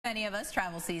Many of us,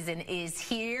 travel season is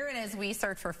here, and as we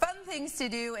search for fun things to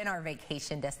do in our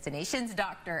vacation destinations,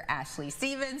 Dr. Ashley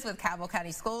Stevens with Cabell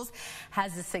County Schools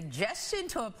has a suggestion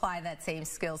to apply that same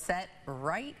skill set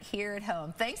right here at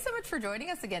home. Thanks so much for joining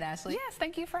us again, Ashley. Yes,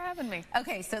 thank you for having me.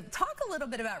 Okay, so talk a little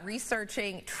bit about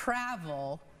researching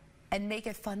travel and make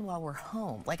it fun while we're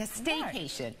home, like a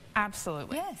staycation. Right.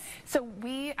 Absolutely. Yes. So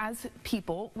we, as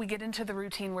people, we get into the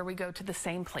routine where we go to the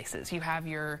same places. You have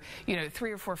your,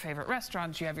 3 or 4 favorite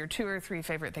restaurants. You have your 2 or 3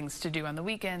 favorite things to do on the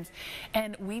weekends,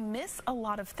 and we miss a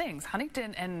lot of things.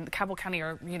 Huntington and Cabell County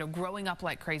are, growing up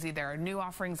like crazy. There are new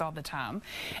offerings all the time,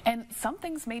 and some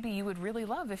things maybe you would really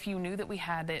love if you knew that we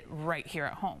had it right here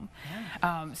at home.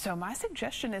 Yeah. So my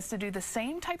suggestion is to do the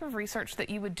same type of research that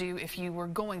you would do if you were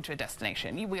going to a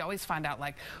destination. We always find out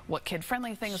like what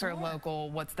kid-friendly things are local,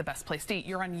 what's the best place to eat.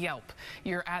 You're on Yelp,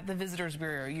 you're at the Visitors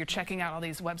Bureau, you're checking out all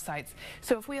these websites.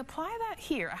 So if we apply that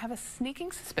here, I have a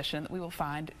sneaking suspicion that we will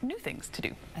find new things to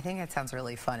do. I think that sounds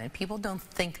really fun, and people don't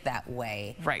think that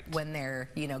way when they're,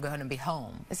 going to be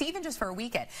home. It's even just for a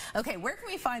weekend. Okay, where can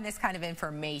we find this kind of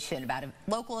information about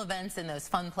local events and those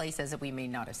fun places that we may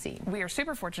not have seen? We are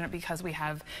super fortunate because we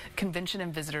have convention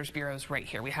and visitors bureaus right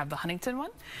here. We have the Huntington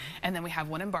one, and then we have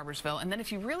one in Barboursville, and then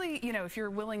if you really, if you're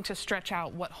willing to stretch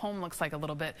out what home looks like a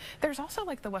little bit, there's also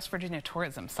like the West Virginia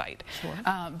tourism site. Sure.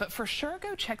 But for sure,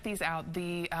 go check these out.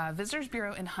 The Visitors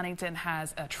Bureau in Huntington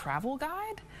has a travel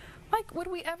guide. Like, would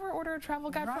we ever order a travel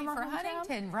guide from our hometown?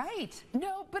 Huntington, right.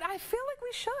 No, but I feel like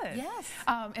we should. Yes.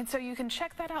 And so you can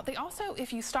check that out. They also,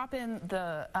 if you stop in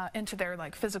into their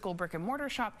like physical brick and mortar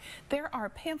shop, there are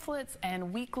pamphlets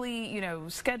and weekly,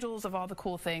 schedules of all the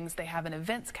cool things. They have an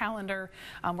events calendar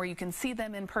where you can see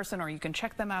them in person or you can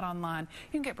check them out online.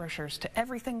 You can get brochures to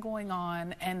everything going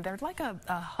on, and they're like a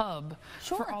hub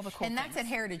for all the cool things. And that's at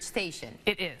Heritage Station.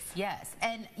 It is. Yes.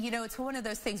 And, it's one of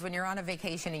those things when you're on a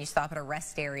vacation and you stop at a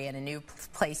rest area and a new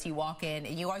place, you walk in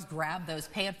and you always grab those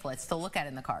pamphlets to look at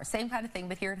in the car. Same kind of thing,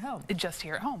 but here at home. Just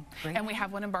here at home. And we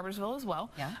have one in Barboursville as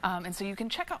well. Yeah. And so you can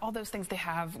check out all those things. They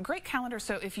have great calendars,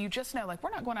 so if you just know, like,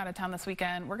 we're not going out of town this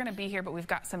weekend, we're going to be here, but we've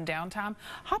got some downtime,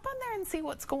 hop on there and see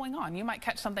what's going on. You might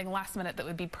catch something last minute that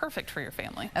would be perfect for your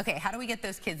family. Okay, how do we get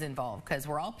those kids involved? Because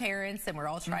we're all parents and we're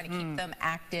all trying to keep them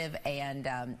active, and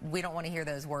we don't want to hear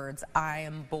those words, I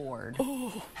am bored.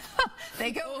 Oh.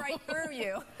 They go right through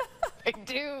you.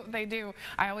 They do.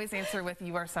 I always answer with,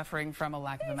 you are suffering from a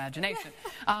lack of imagination.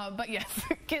 But yes,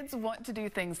 kids want to do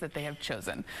things that they have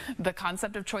chosen. The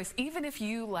concept of choice, even if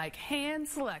you like hand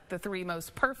select the 3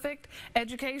 most perfect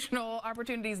educational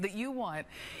opportunities that you want,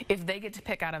 if they get to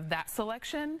pick out of that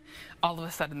selection, all of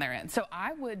a sudden they're in. So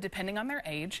I would, depending on their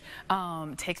age,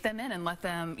 take them in and let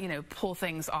them, pull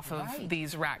things off of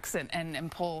these racks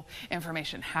and pull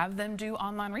information. Have them do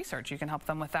online research. You can help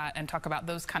them with that and talk about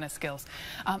those kind of skills.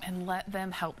 And let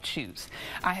them help choose.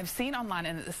 I have seen online,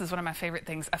 and this is one of my favorite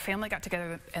things, a family got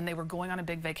together and they were going on a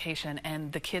big vacation,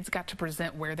 and the kids got to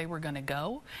present where they were going to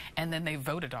go, and then they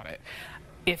voted on it.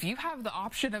 If you have the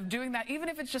option of doing that, even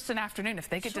if it's just an afternoon, if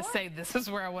they get to say, this is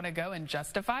where I want to go, and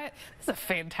justify it, this is a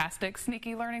fantastic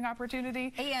sneaky learning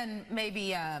opportunity. And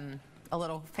maybe a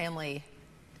little family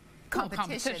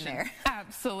competition there.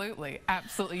 Absolutely.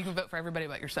 You can vote for everybody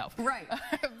but yourself. Right.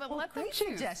 But let them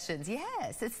choose. Suggestions.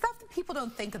 Yes. It's stuff that people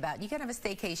don't think about. You can have a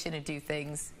staycation and do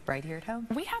things right here at home.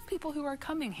 We have people who are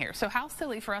coming here, so how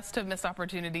silly for us to miss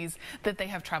opportunities that they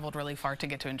have traveled really far to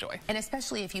get to enjoy. And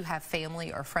especially if you have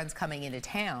family or friends coming into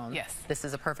town. Yes. This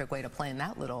is a perfect way to plan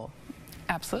that little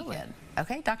weekend.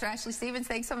 Okay. Dr. Ashley Stevens,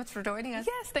 thanks so much for joining us.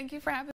 Yes, thank you for having me.